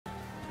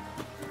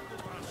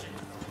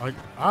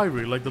I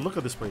really like the look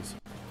of this place.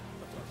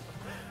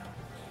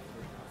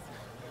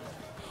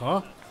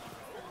 Huh?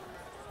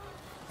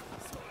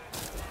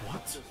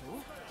 What?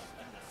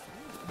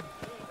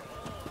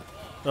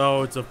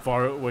 Oh, it's a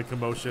far away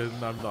commotion.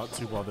 I'm not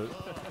too bothered.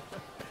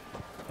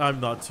 I'm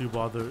not too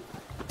bothered.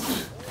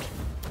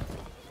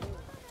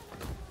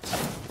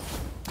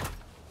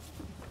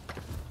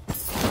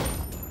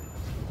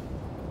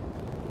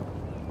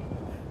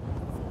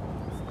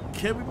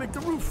 Can't we make the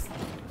roof?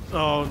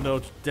 Oh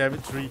no, damn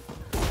it, tree.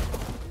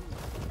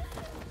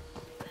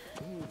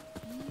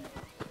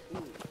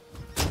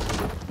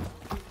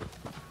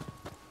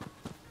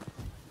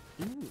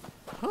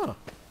 Huh.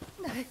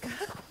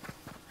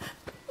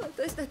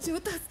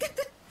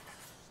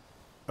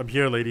 I'm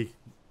here, lady.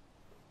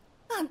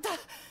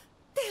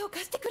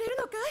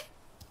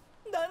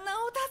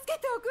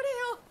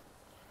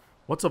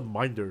 What's a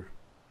minder?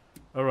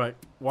 Alright,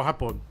 what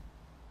happened?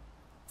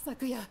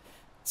 昨夜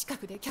近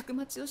くで客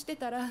待ちをして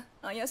たら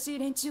怪しい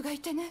連中がい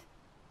てね。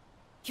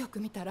よく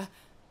見たら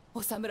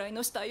お侍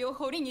の死体を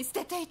堀に捨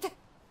てていて、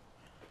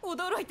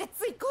驚いて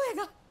つい声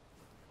が。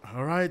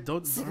Alright,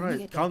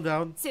 calm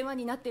down. 世話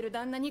になってる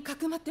旦那にか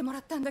くまってもら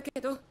ったんだけ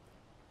ど、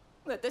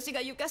私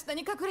が床下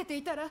に隠れて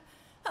いたら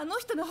あの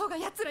人の方が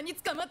奴らに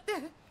捕まって。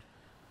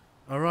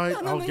Alright,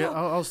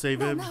 I'll save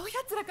him. 旦那を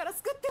奴らから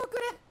救っておく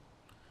れ。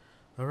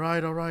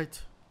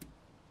Alright.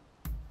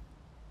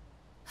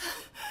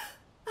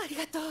 あり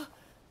がとう。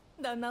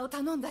旦那を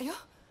頼んだよ。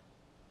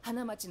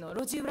花町の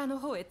路地裏の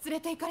方へ連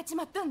れて行かれち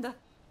まったんだ。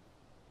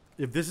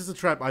If this is a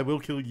trap, I will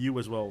kill you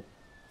as well.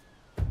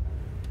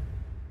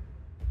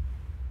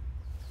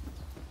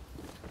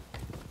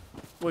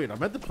 Wait,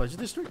 I'm at the Pleasure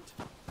District?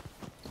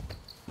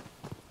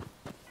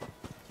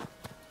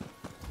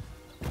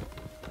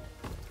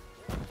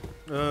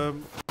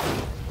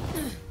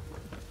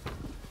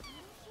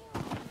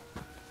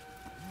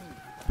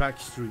 Back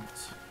street.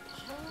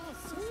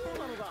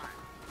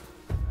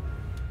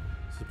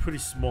 It's a pretty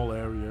small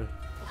area.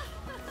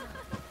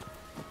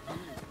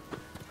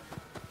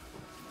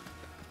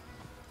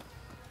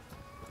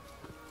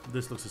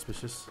 This looks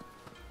suspicious.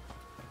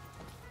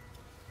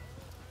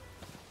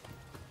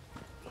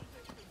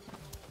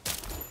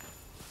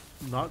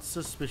 Not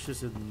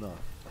suspicious enough.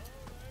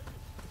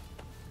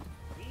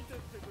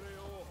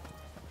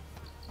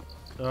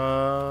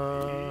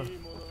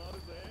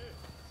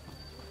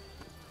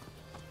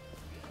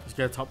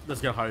 Let's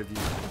get a higher view.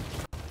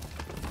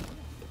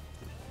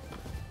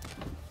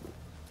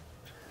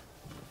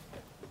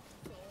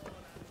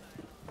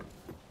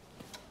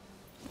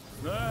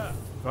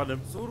 Got him.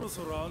 そろ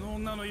そろあの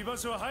女の居場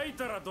所入っ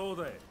たらどう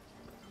だい。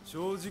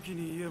正直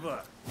に言え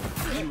ば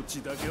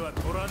命だけは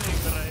取らね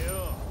えから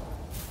よ。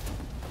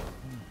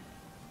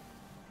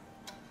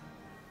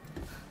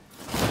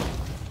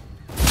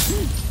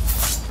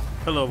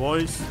Hello,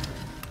 boys.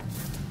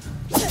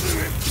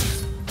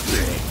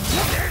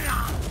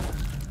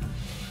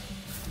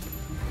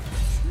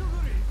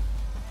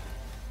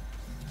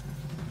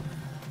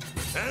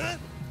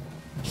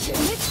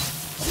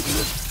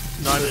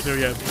 Not there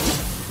yet.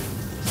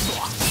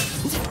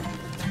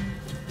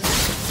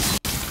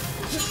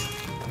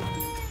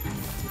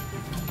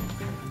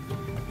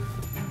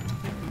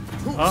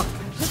 Huh?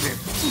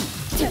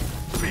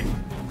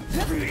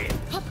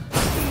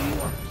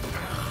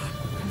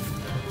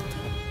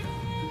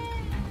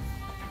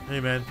 Hey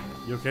man,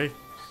 you okay?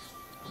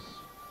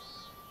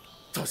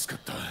 助か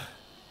っ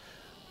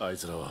た。あい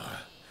つらは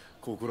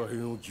ここら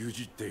辺を牛耳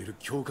っている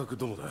侠客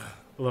どもだ。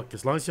Look,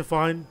 as long as you're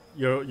fine,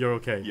 you're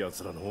okay.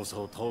 奴らの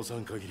長を倒さ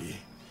ん限り、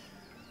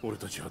俺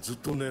たちはずっ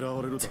と狙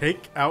われるだ。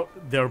Take out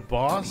their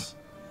boss?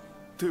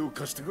 手を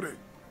貸してくれ。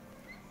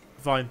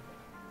Fine.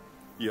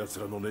 奴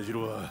らの根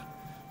城は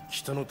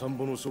北の田ん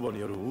ぼのそば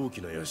にある大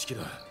きな屋敷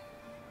だ。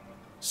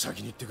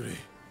先に行ってくれ。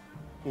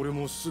俺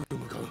もすぐ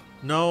向かう。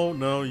No,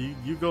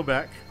 you go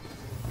back.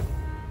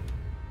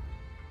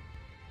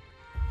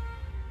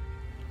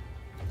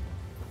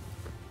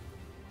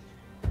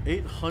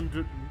 $800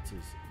 meters.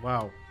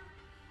 Wow.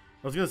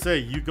 I was gonna say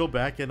you go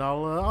back and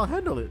I'll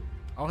handle it.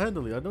 I'll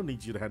handle it. I don't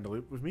need you to handle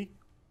it with me.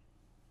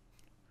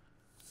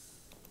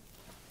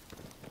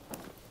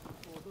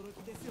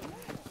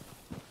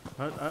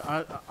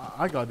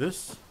 I got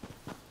this.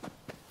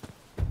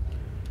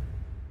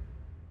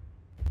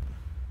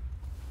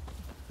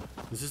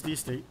 This is the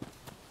estate.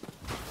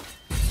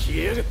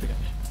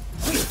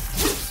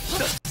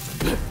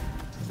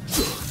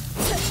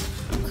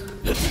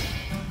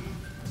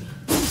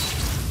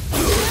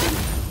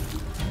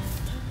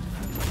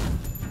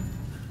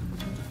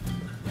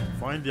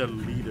 Find their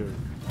leader.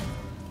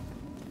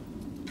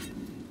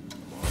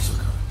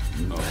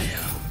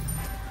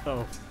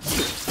 Oh.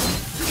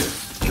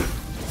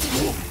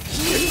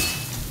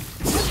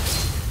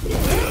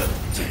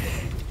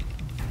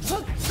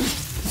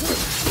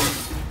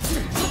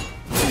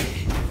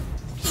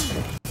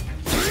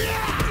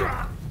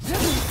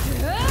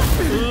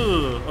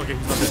 Okay,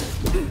 he's not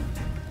dead.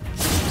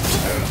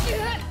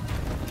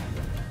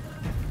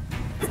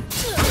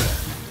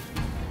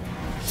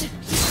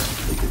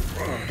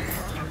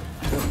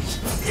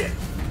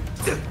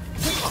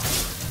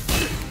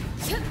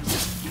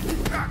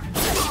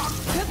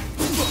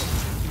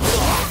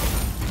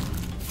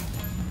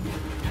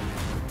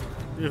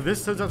 If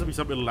this turns out to be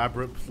some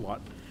elaborate plot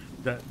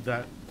that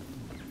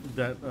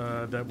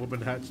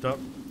woman hatched up,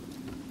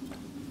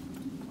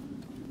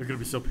 they're gonna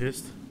be so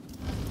pissed.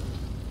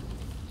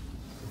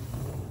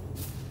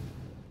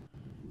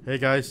 Hey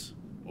guys.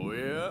 Oh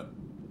yeah?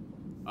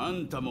 あ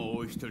んたも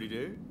お一人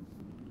で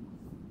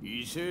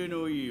威勢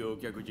のいいお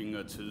客人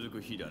が続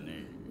く日だ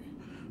ね。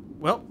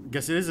Well,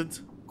 guess it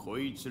isn't. こ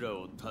いつら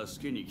を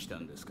助けに来た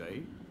んですか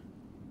い?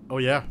 Oh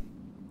yeah.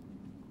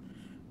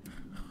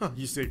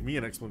 You saved me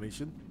an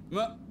explanation.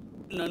 ま、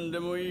なん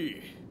でもいい。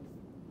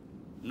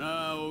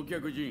なあ、お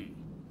客人。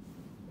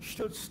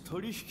一つ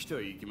取引と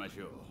行きまし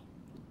ょう。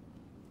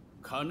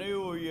金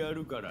をや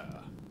るか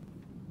ら。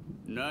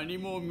何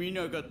も見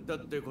なかった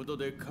ってこと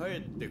で帰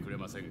ってくれ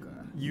ませんか?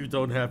 You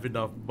don't have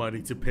enough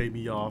money to pay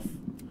me off.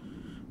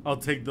 I'll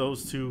take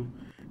those two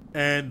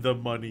and the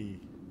money.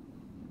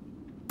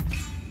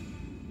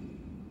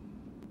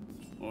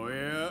 お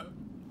や、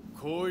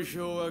交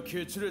渉は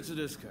決裂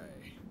ですかい?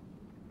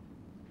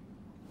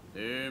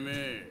 てめ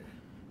え、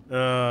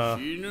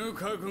死ぬ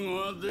覚悟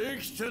はで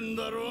きてん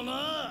だろう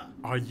な?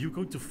 Are you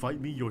going to fight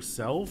me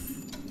yourself?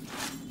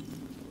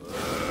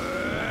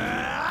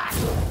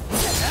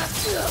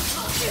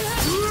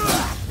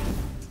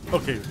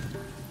 Okay,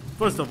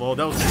 first of all,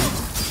 that was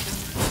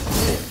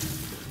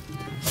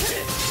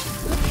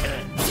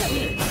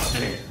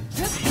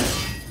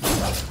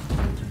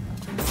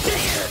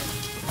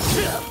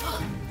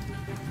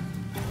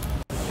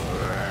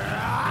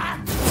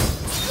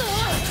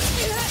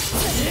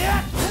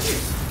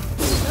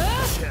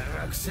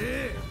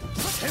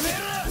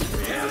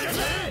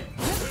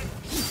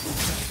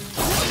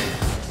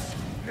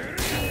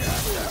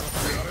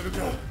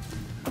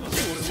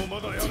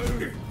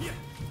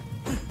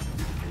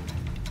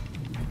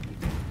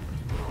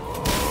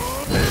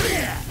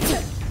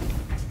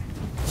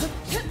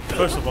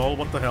First of all,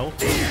 what the hell?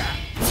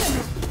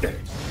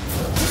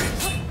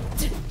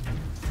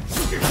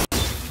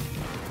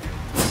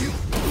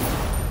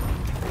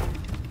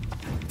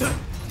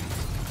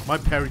 My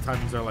parry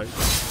timings are like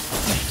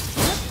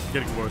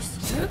getting worse.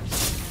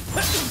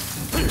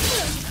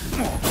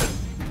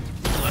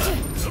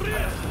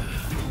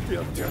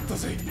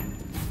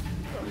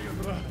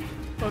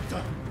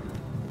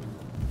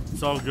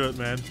 It's all good,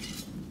 man.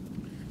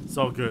 It's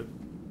all good.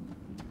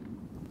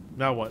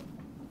 Now what?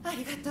 あ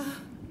りがとう。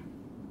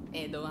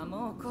江戸は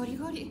もうこり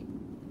ごり。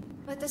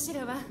私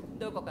らは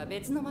どこか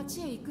別の町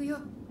へ行くよ。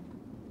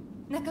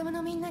仲間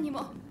のみんなに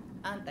も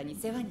あんたに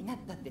世話になっ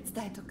たって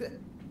伝えと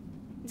く。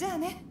じゃあ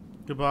ね。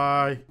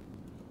Goodbye.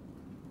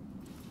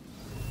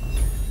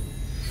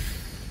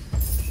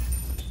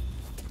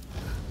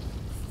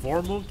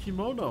 Formal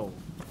kimono.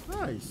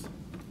 Nice.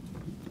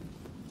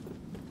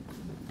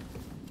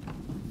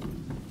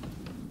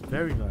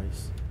 Very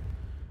nice.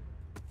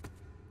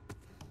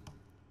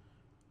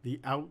 The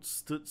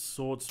outstood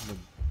swordsman.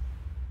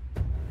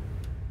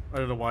 I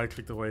don't know why I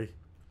clicked away.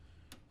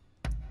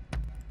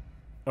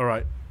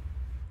 Alright.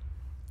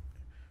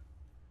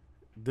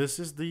 This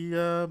is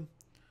the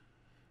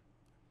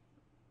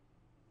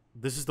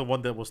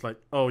one that was like,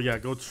 oh yeah,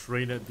 go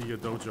train at the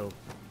dojo.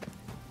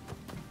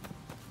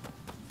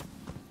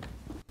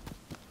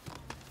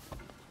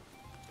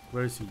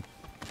 Where is he?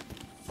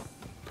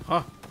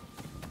 Huh?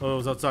 Oh, it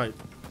was outside.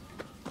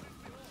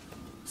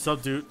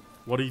 Sup, dude?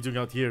 What are you doing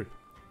out here?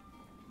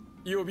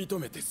 呼び止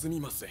めてすみ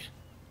ません。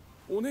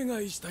お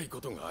願いしたいこ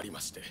とがありま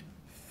して。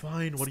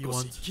 Fine, what do you 少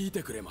し want? 聞い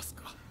てくれます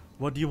か?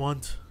 What do you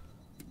want?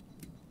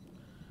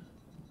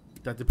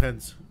 That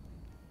depends.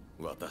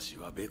 私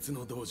は別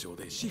の道場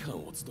で師範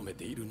を務め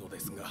ているので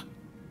すが、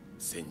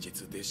先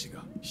日弟子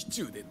が市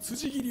中で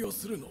辻斬りを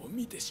するのを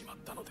見てしまっ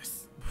たので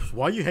す。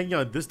 Why are you hanging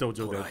out in this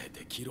dojo 捕 then? らえ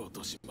て切ろう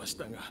としまし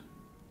たが、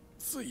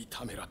つい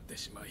ためらって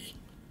しまい、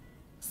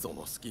そ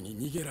の隙に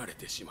逃げられ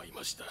てしまい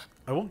ました。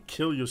 I won't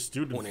kill your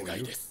student お for 願い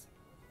you. です。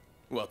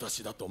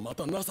私だとま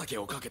た情け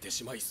をかけて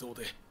しまいそう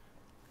で、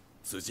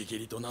辻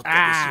斬りとなった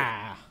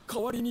弟子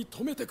を代わりに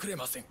止めてくれ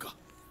ませんか?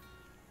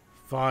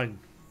 Fine.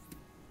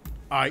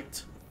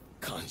 Aight.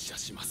 感謝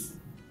します。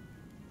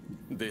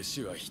弟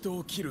子は人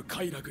を切る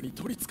快楽に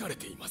取りつかれ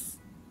ています。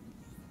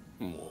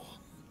もう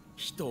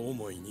人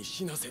思いに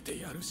死なせて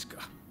やるし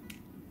か。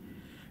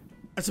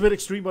 That's a bit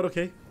extreme, but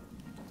okay.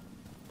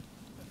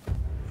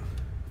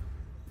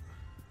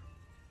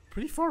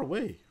 Pretty far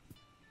away.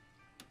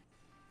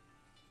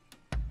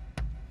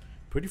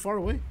 Pretty far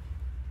away.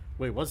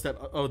 Wait, what's that?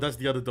 Oh, that's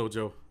the other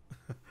dojo.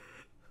 I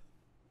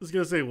was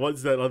gonna say,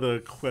 what's that other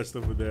quest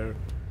over there?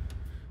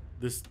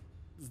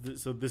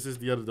 So this is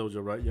the other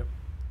dojo, right? Yep.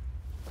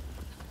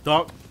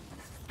 Dog.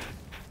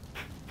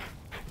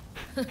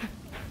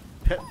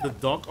 Pet the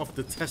dog of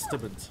the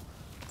testament.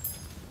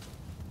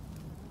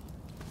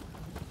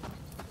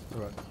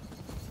 Alright.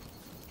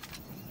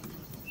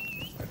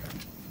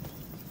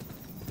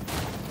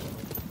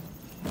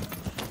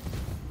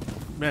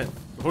 Man,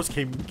 the horse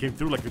came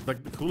through like the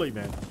Koei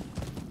man.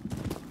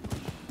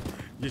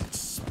 Just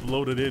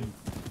exploded in.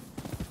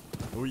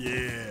 Oh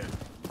yeah.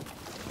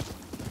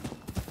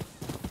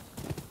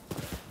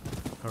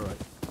 Alright.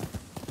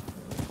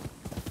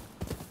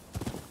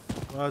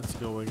 What's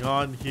going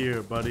on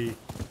here, buddy?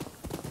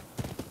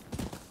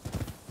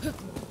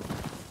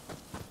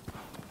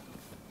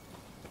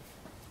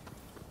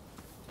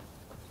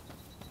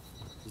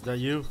 Is that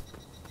you?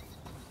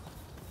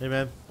 Hey,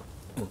 man.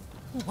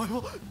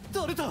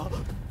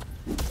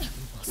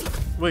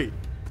 Wait.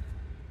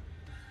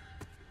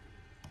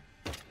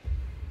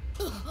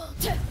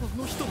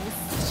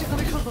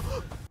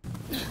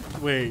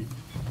 Wait.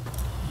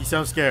 He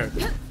sounds scared.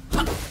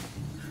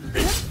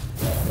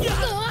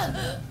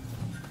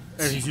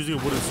 And he's using a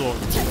wooden sword.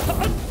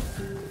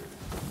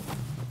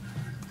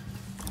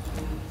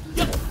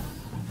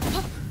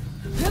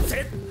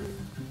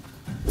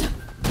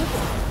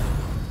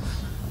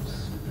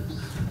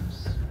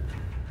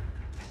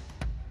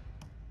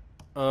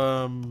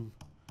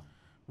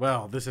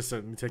 Wow, this is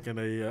certainly taking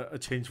a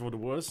change for the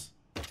worse.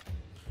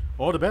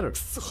 All the better.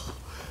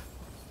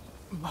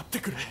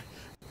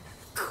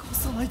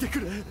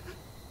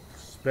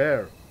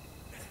 Spare.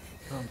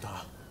 あん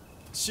た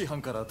師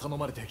範から頼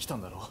まれてきた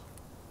んだろ。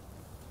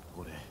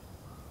俺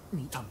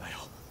見たんだよ。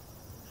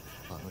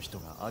あの人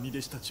が兄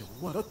弟子たちを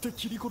笑って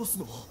切り殺す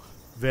のを。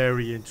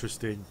Very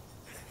interesting.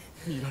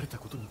 見られた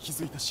ことに気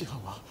づいた師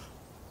範は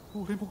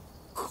俺も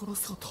殺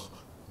そうと。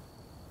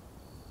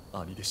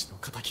兄弟子の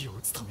仇を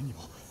討つために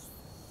も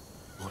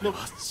俺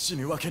は死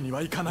ぬわけに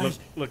はいかない。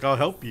Look, I'll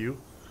help you.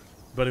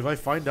 But if I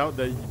find out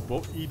that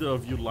either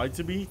of you lied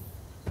to me,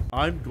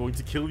 I'm going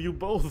to kill you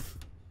both.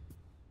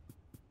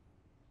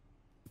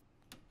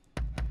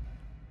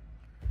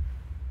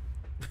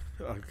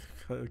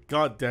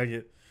 God dang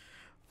it.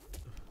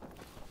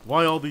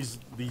 Why all these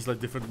like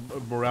different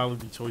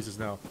morality choices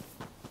now?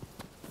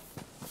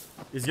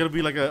 It's gonna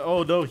be like a,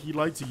 oh no, he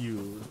lied to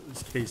you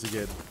case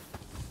again.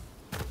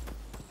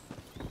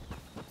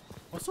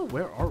 Also,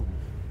 where are we?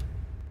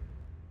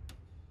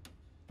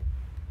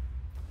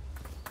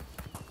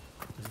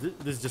 Is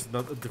this just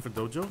not a different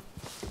dojo?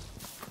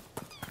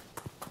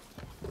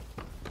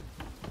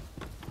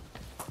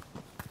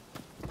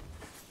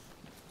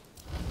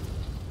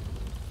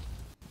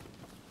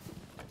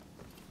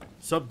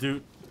 Sup,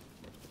 dude?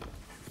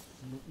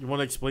 You want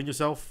to explain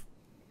yourself?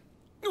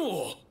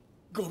 おお、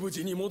ご無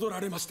事に戻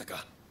られました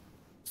か。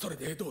それ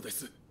でどうで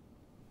す。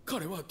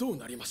彼はどう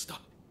なりまし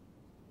た。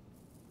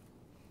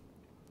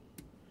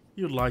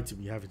You lied to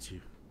me, haven't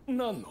you?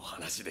 何の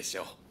話でし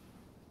ょう。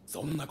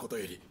そんなこと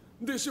より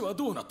弟子は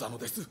どうなったの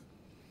です。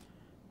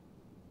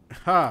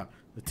Ha!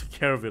 I took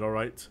care of it,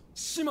 alright.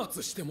 始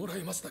末してもら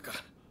いましたか。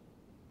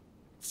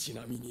ち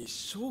なみに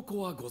証拠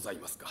はござい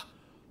ますか。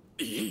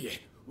いえい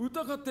え、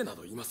疑ってな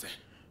どいません。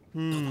た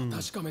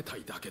だ確かめた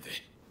いだけで。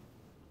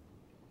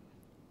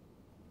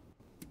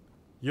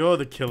You're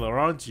the killer,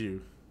 aren't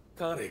you?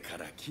 彼か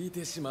ら聞い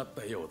てしまっ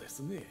たようで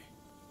すね。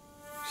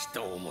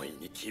人思い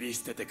に切り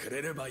捨ててく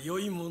れれば良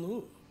いも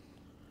の。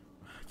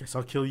I guess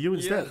I'll kill you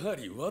や instead. は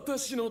り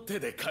私の手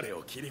で彼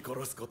を切り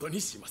殺すことに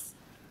します。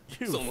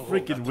 You その方が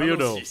freaking 楽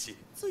weirdo. しいし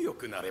強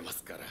くなれま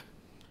すか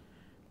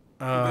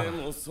ら。で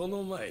もそ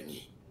の前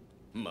に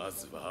ま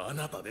ずはあ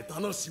なたで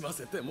楽しま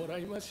せてもら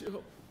いましょ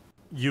う。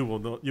You will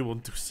not do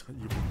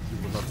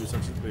such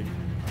a thing.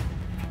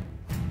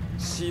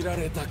 知ら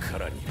れたか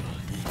らには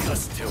生か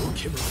してお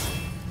けます。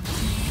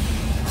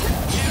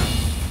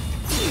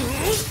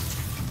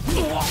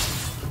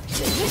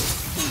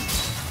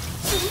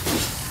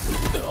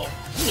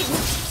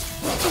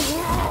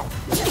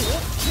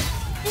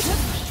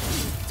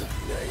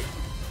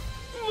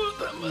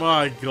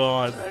My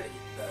God.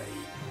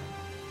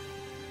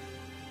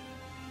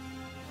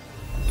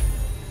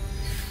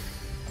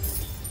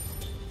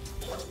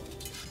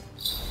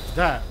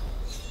 That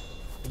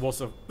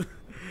was a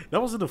that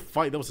wasn't a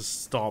fight, that was a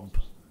stomp.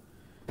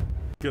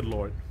 Good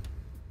lord.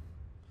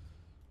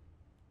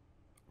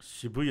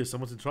 Shibuya,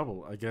 someone's in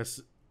trouble. I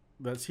guess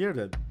that's here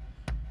then.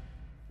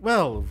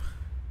 Well,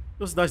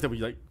 it was nice that we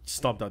like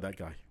stomped out that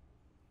guy.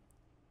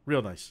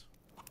 Real nice.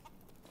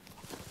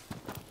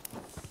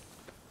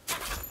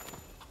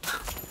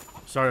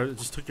 Sorry, I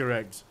just took your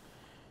eggs.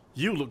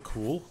 You look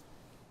cool.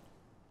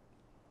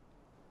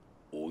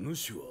 お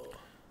主は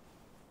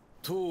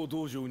当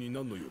道場に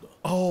何の用だ。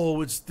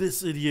 Oh, it's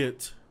this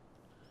idiot.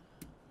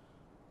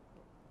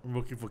 I'm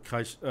looking for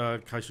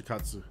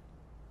Kaishukatsu.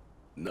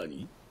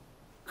 何？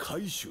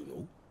海舟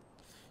の？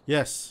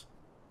 Yes.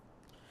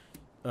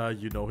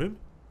 You know him?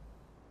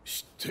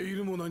 知ってい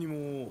るも何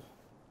も。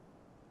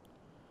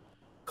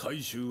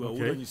海舟は小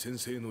谷先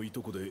生のい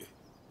とこで、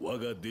我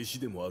が弟子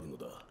でもあるの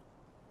だ。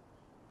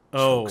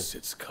Oh. 直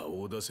接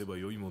顔を出せば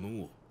よいもの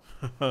を。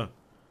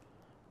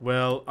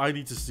Well, I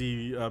need to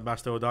see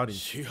Master Odani.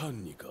 師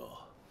範にか。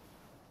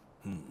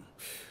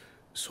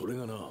それ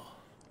がな。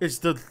It's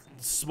the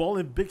small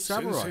and big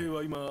先 samurai. 生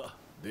は今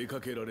出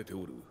かけられて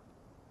おる。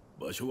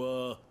場所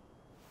は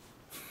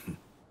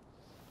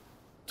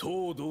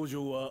当道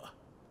場は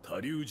他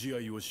流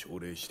試合を奨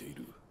励してい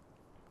る。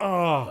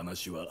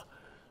話は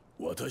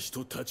私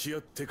と立ち会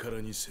ってか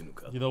らにせぬ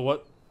か。 You know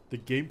what? The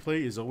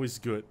gameplay is always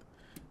good.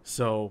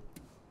 So,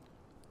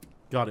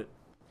 got it.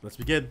 Let's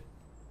begin.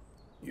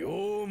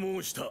 よう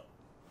申した。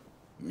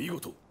見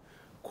事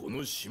こ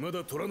の島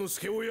田虎之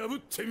助を破っ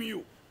てみよ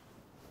う。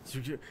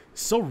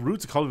 So rude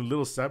to call him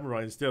Little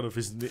Samurai instead of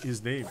his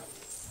name.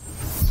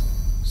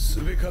 す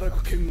べから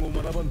く剣を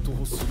学ばんと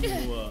欲する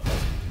のは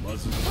ま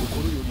ず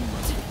心より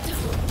まず。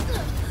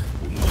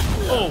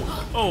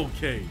 Oh,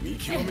 okay. 見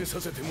極め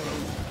させてもら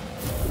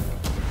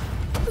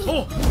う。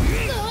 Oh.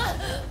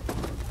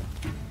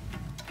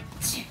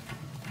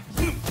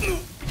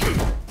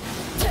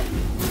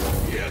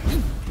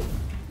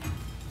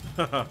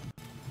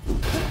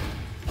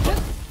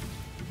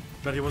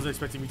 Bet he wasn't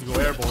expecting me to go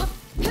airborne.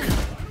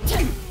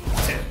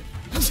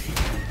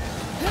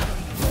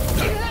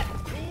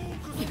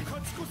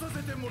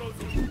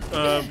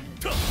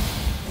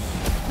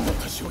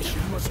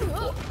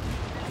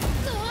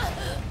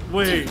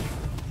 Wait.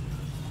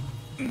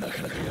 な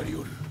かなかやり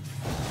おる。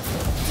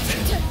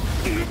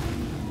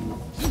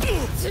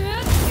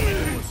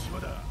島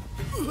田、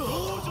道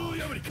場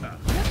破りか。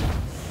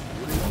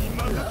俺に任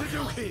せてお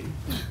け。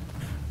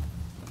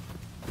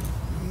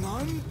な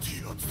んて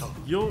やつだ。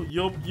You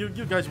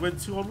guys went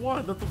 2-on-1.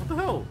 What the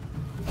hell?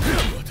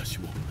 私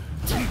も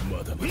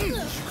まだまだ未熟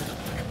だっ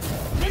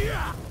たよ。い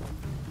や。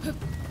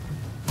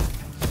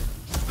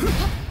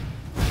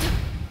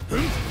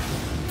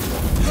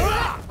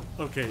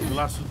 Okay, the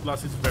last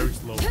is very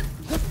slow.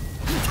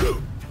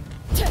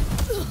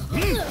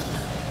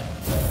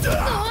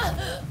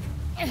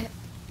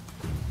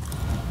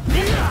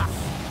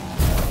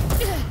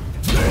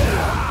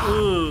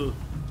 Ugh.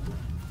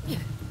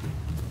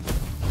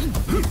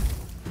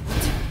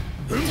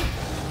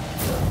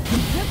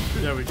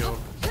 There we go.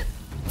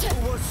 飛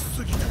ばし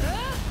すぎた。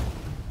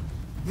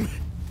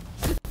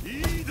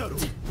いいだろう。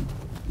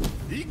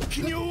一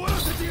気に終わら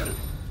せてやる。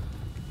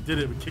 Did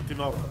it? We kicked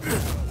him out.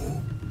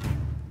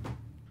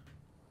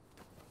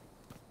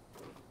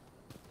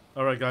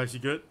 All right, guys, you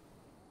good?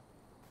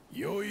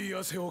 良い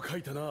汗をか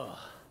いた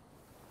な。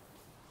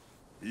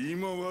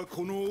今は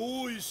この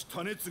大石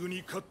種継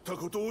に勝った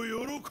ことを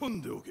喜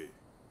んでおけ。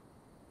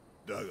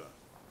だが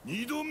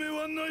二度目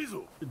はない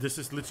ぞ。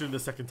 This is literally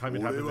the second time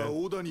it 俺 happened. は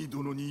Then. 小谷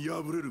殿に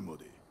敗れるま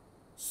で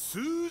数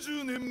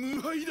十年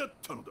無敗だっ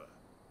たのだ。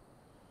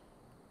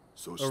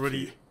そし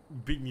Already て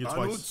beaten you あ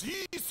の twice. じ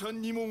いさ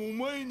んにもお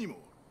前にも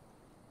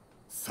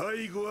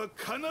最後は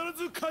必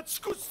ず勝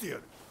ち越してや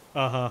る。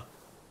Uh-huh.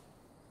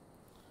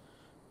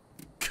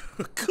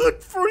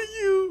 Good for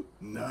you.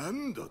 な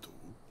んだと？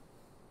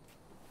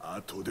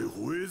後で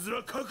吠え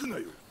面かくな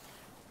よ。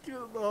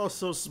 Oh,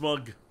 so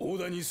smug. 大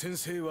谷先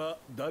生は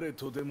誰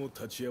とでも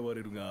立ち会わ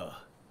れる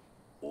が、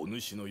お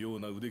主のよう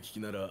な腕利き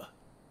なら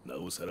な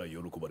おさら喜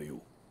ばれよ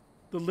う。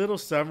 The little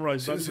samurai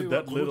is not 先 even 生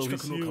は that この little. 近 He's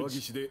くの川 huge.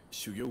 岸で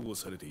修行を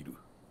されている。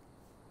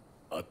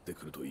会って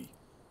くるといい。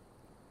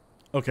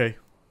 Okay.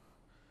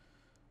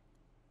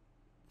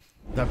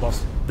 That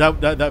boss.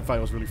 That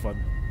fight was really fun.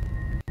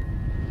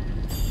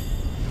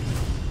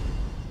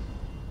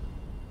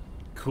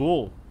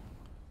 Cool.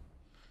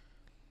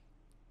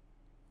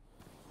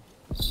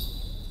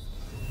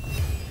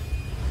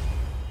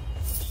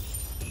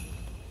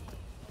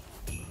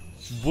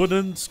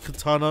 Wooden's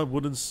katana,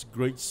 wooden's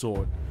great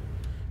sword.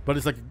 But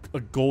it's like a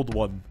gold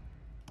one.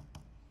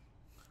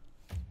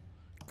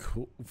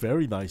 Cool.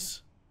 Very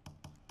nice.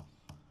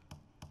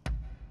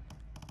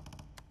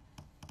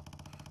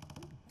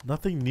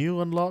 Nothing new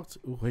unlocked.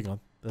 Oh, hang on.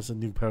 That's a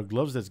new pair of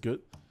gloves. That's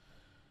good.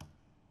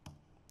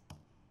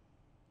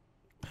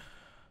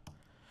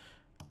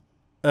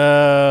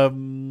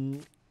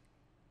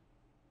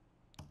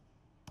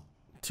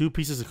 Two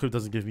pieces of equipment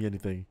doesn't give me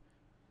anything.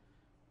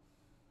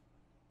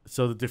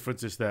 So the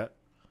difference is that.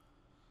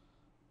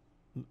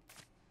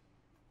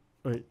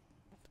 Wait.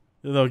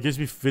 No, it gives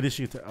me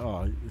finishing attack.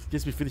 Oh, it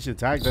gives me finishing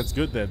attack. That's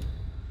good then.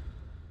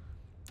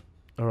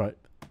 Alright.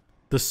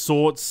 The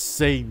Sword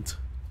Saint.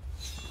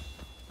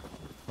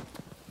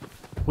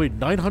 Wait,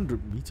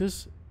 900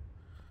 meters?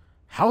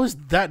 How is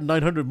that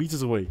 900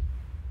 meters away?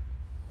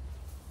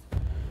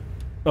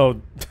 Oh,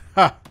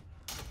 ha!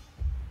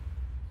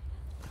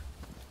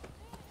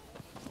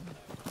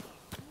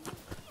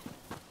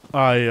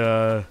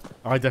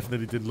 I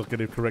definitely didn't look at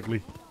it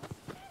correctly.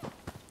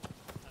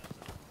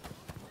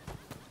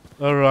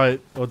 Alright,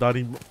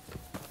 Odani.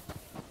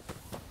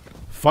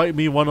 Fight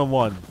me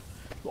one-on-one.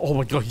 Oh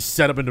my god, he's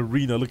set up an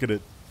arena, look at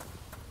it.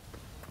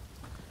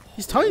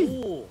 He's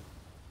tiny.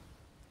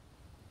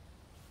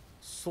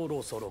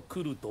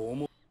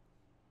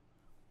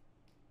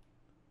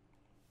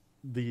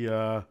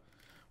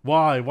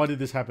 Why did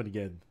this happen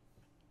again?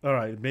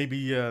 Alright,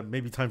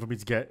 maybe time for me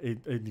to get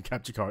a new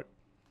capture card.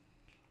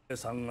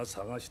 さんが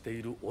探して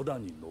いる小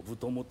谷信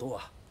友と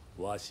は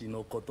わし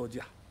のことじ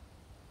ゃ。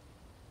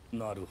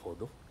なるほ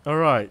ど。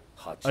Alright,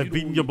 I've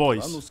beaten your boys.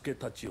 虎之助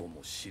たちを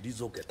も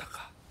退けた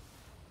か。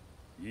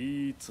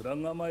いい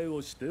面構え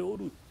をしてお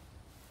る。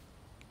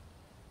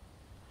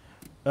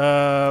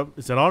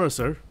It's an honor,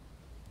 sir.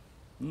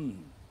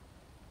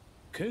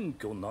 謙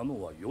虚な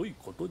のは良い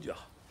ことじゃ。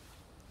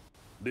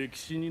歴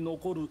史に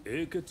残る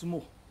英傑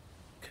も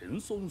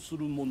謙遜す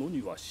る者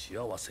には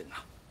幸せ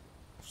が。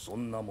そ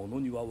んなもの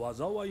には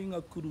災いが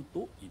来る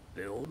と言っ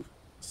ておる。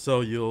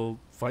So you'll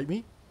fight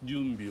me?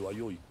 準備は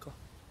良いか。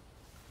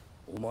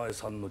お前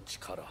さんの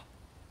力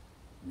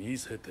見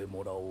せて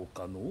もらおう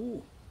か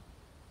の。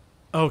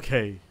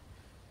 Okay.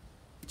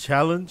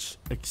 Challenge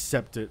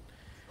accepted.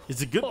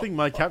 It's a good thing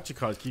my capture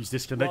card keeps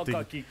disconnecting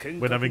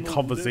when I'm in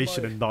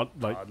conversation and not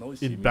like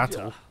in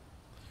battle.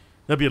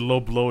 That'd be a low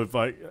blow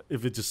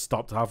if it just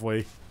stopped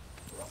halfway.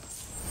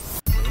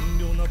 遠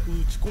慮なく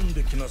打ち込ん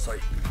できなさい。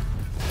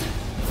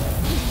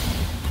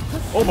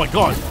 Oh my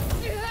god!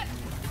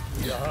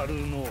 や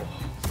るの。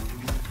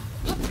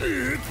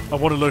 I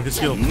want to learn his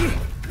skill.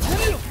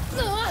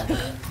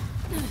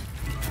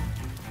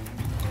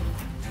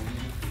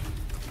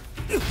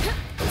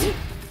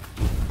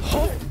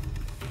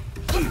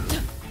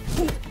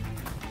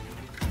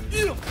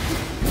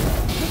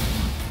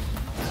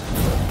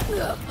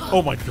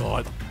 Oh my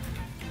god.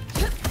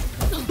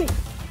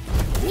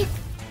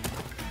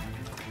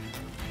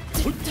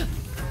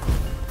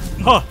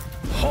 Huh.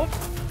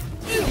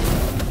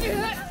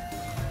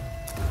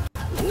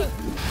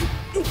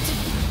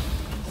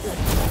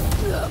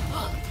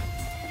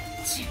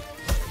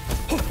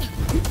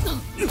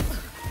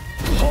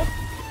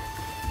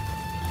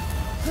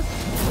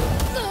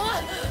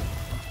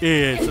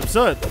 It's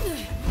absurd.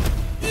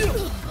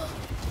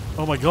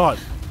 Oh my god.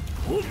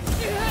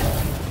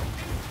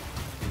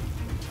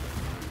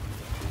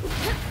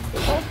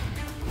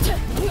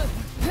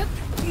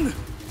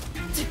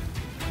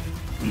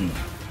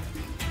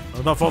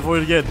 I'll not fall for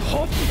it again.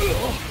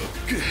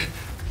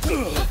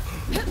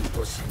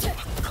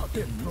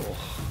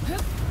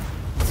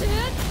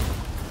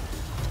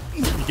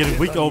 You're getting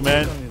weak, old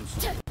man.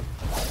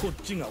 こっ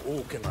ちが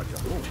大怪我じゃ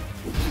の。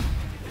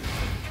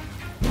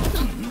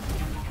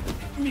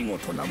見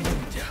事なもん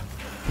じゃ。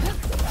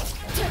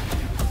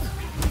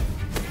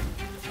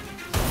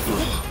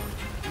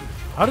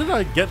 How did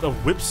I get a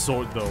whip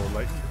sword though?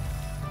 Like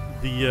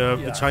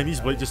the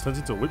Chinese blade just turns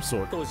into a whip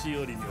sword. 年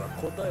寄りには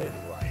答える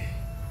わい。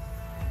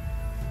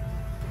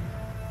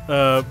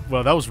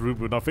 Well, that was rude.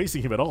 We're not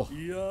facing him at all.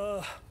 いや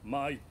ー、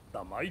参っ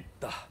た参っ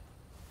た。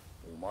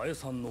お前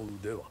さんの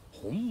腕は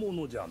本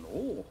物じゃ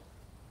の。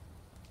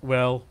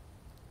 Well,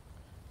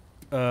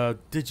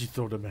 did you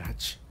throw the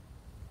match?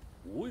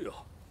 おや、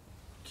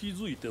気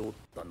づいておっ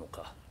たの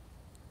か。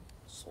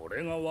そ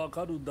れがわ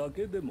かるだ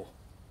けでも。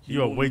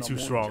 You are way too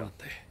strong.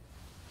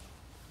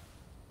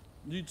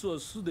 実は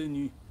すで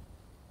に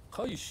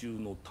海州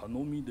の頼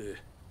みで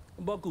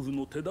幕府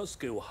の手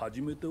助けを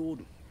始めてお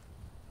る。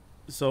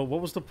 So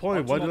what was the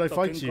point? Why did I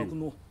fight 集まった剣客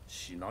you? の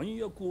指南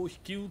役を引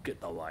き受け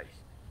たわい。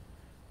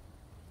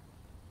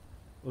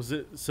 Was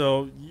it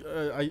so?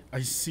 I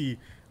see.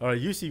 Alright,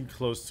 you seem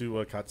close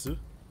to Katsu.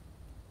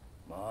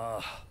 ま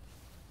あ、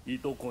い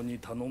とこに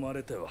頼ま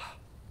れては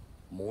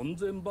門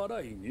前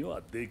払いに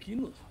はでき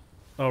ぬ。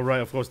 Oh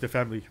right, of course, their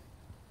family.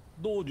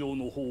 道場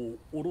の方を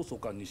おろそ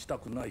かにした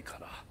くないか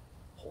ら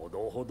ほ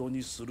どほど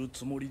にする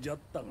つもりじゃっ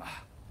たが、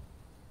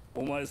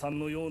お前さん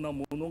のような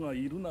ものが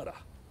いるなら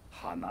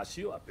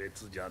話は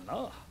別じゃ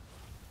な。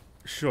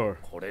 Sure.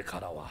 これか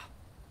らは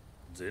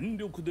全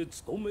力で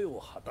務めを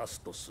果た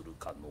すとする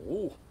か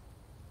の。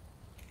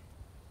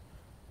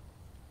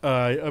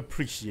 I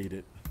appreciate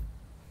it.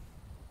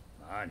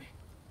 何？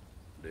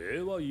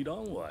礼はいら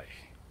んわい。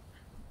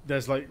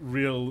 There's like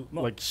real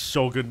like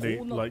shogun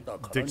like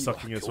dick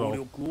sucking as 協 well.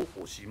 力を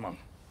惜しまん。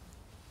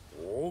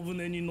大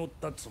船に乗っ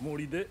たつも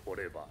りでお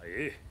れば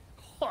ええ。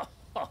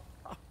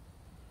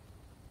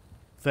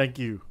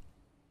 Thank you,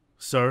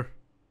 sir.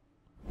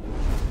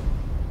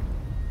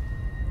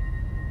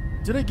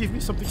 Did they give me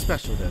something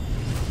special then?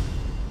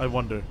 I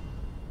wonder.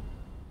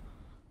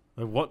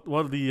 What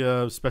are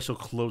the special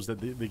clothes that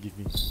they give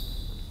me?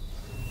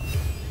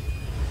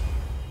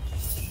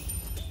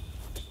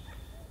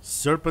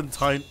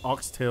 Serpentine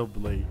oxtail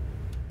blade.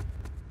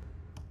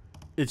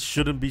 It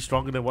shouldn't be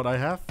stronger than what I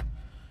have.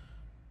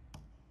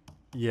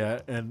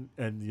 Yeah, and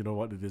you know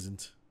what? It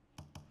isn't.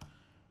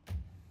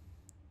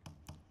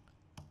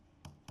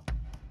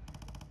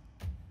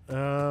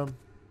 All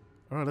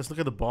right, let's look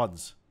at the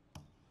bonds.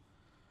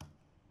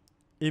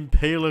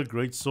 Impaler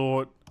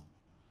greatsword.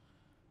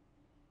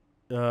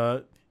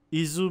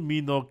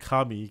 Izumi no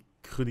Kami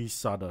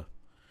Kunisada.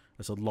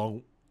 That's a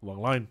long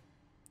line.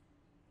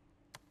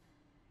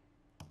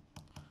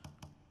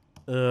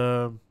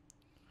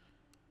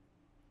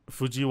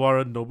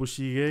 Fujiwara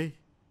Nobushige.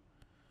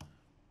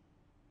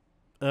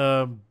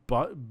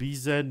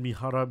 Bizen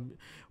Mihara.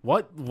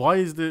 What? Why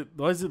is it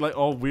like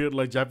all weird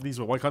like Japanese?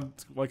 Why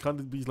can't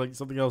it be like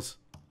something else?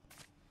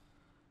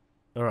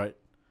 All right.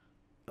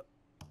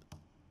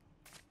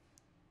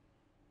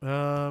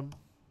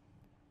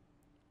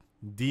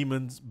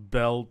 Demon's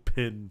Bell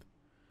Pin.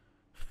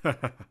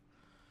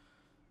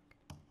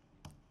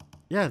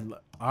 Yeah,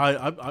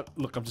 I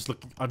look. I'm just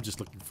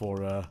looking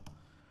for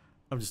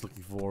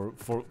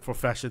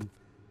fashion.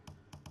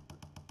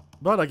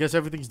 But I guess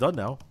everything's done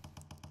now.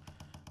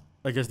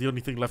 I guess the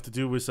only thing left to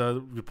do is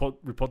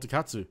report to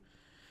Katsu.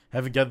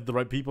 Haven't gathered the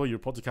right people. You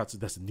report to Katsu.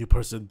 That's a new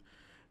person.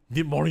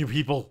 Need more new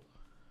people.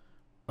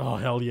 Oh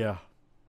hell yeah.